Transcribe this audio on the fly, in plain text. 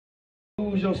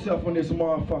Lose yourself on this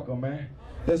motherfucker, man.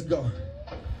 Let's go.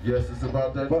 Yes, it's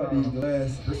about that fuck time. these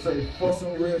glasses. Let's say fuck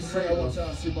some real shit. I want y'all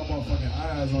to see my motherfucking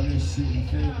eyes on this shit, you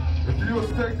feel me? If you a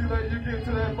sexy lady, you get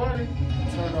to that money.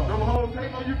 Turn up. Them hoes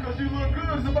hate on you cause you look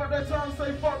good. It's about that time to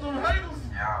say fuck them haters.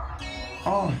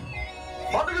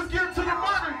 My niggas get to the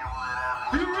money.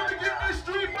 You really get this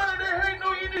street money, they hating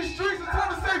on you in these streets. It's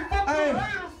time to say fuck them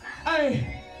haters.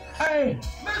 Hey,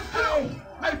 let's go.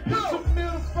 Hey, put your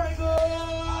middle finger.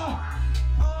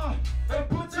 Hey,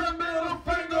 put your middle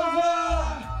finger up.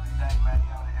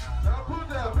 Now put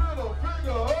that middle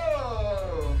finger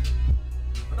up.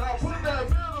 Now put that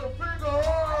middle finger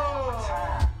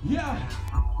up. Yeah.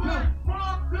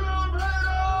 Fuck them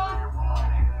haters.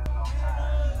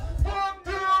 Fuck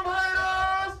them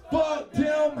haters. Fuck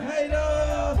them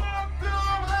haters. Fuck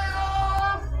them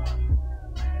haters.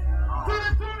 San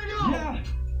Antonio.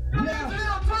 Yeah.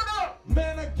 Turn up.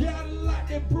 Man, I got a lot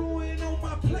that brewing on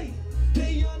my plate.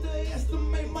 They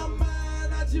underestimate my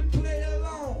mind, I just play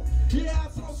along. Yeah, I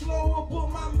talk slower, put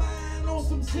my mind on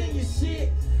some genius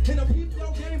shit. And I peep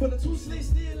your game, but the too slick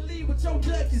still leave with your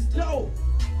duck is dope.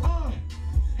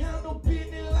 Handle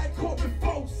business like corporate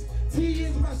folks. T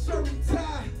is my shirt and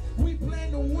tie. We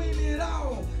plan to win it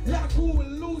all. Y'all cool with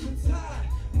losing tie.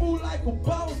 Move like a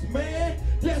boss, man.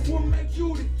 That's what make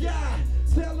you the guy.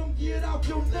 Tell them get off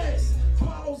your nuts.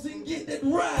 Pause and get that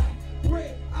ride.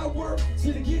 Bread, I work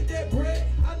to get that bread.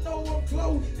 I know I'm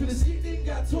close, cause the shit didn't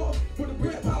got tough. But the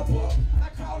bread pop up, I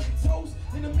call it toast.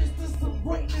 In the midst of some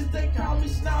greatness, they call me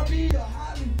snobby or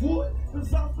Hollywood.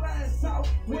 Cause I'm flying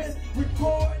southwest,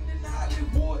 recording in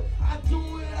Hollywood. I do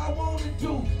what I wanna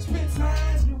do. Spend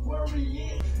times with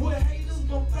worrying what haters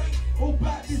gon' think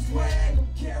about this rag I'm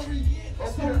carrying.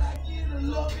 So like it or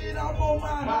love it, I'm on my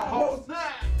high horse.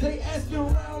 They asking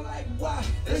around like why,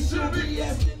 they should be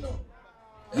asking them.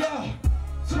 Yeah,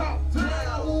 top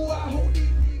down. Ooh, I hope these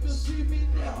niggas see me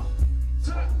now.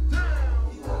 Top down.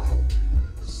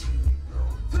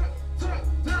 Top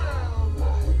down.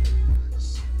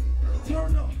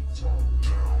 Turn up.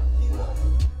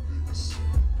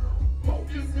 Hope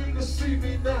you niggas see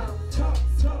me now. Top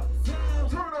down.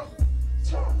 Turn up.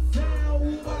 Top down.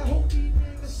 Ooh, I hope these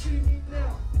niggas see me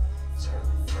now.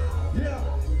 Yeah.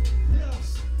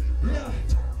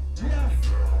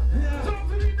 Talk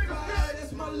to these niggas.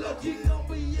 That's my lucky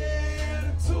number, yeah,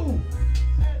 the 2.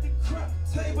 At the crap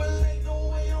table, ain't no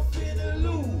way I'm finna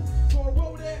lose. So I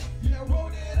roll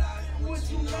that out, and what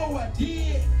you know I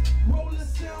did. Roll the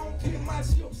sound, pick my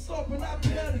chips up, and I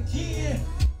bet again.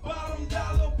 Bottom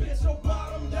dollar, bitch, your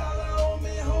bottom dollar on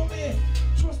me, homie.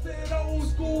 Trust that old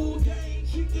school game,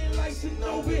 kicking like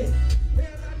Shinobi. And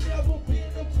I never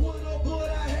been a quitter, but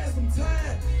I had some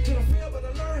time. Then I failed, but I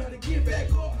learned how to get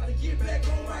back up, how to get back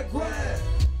on my grind.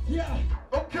 Yeah,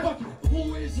 okay.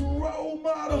 Who is your role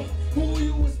model? Who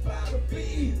you aspire to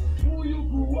be? Who you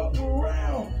grew up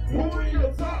around? Who in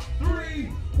your top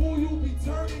 3? Who you be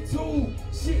turning to?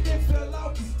 Shit that fell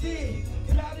off the stick.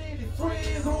 Got any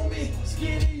friends, homie?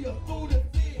 Skinny or through the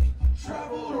thick?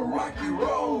 Travel the rocky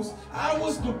roads. I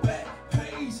was the back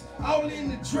page, all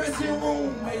in the dressing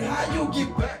room. Hey, how you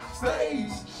get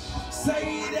backstage?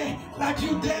 Say that like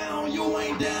you down, you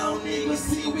ain't down, nigga.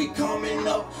 See we coming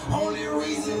up, only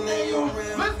reason they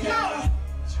around. Let's go!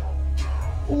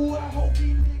 Ooh, I hope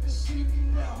these niggas see me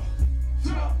now.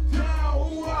 Top down.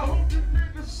 Ooh, I hope these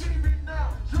niggas see me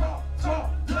now. Top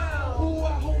down. Ooh, I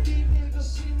hope these niggas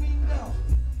see me now.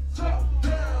 Top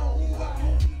down. Ooh, I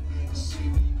hope these niggas see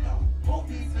me now. Hope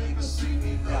these niggas see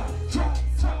me now. Top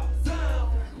down.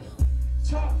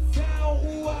 Top down.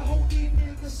 Ooh, I hope these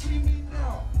niggas see me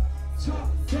now. Top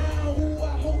down, ooh, I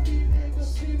hope these niggas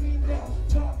see me now.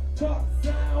 Top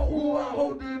down, ooh, I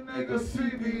hope these niggas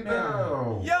see me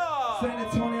now. Yeah. San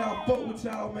Antonio, I fuck with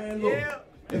y'all, man. Look, Yeah.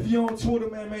 if you on Twitter,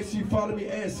 man, make sure you follow me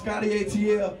at Scotty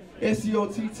ATL,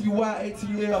 SCOTTY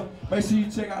ATL. Make sure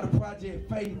you check out the project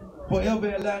Faith Forever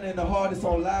Atlanta in the Heart. It's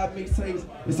on live mixtapes.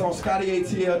 It's on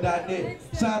ScottyATL.net.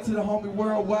 Shout out to the homie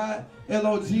Worldwide,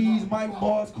 LOGs, Mike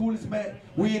Mars, Coolest Matt.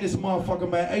 We in this motherfucker,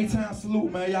 man. 8-time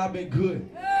salute, man. Y'all been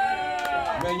good.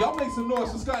 Man, y'all make some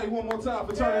noise for Scotty one more time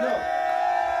for turning up.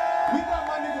 We got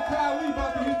my nigga Kyle Lee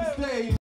about to hit the stage.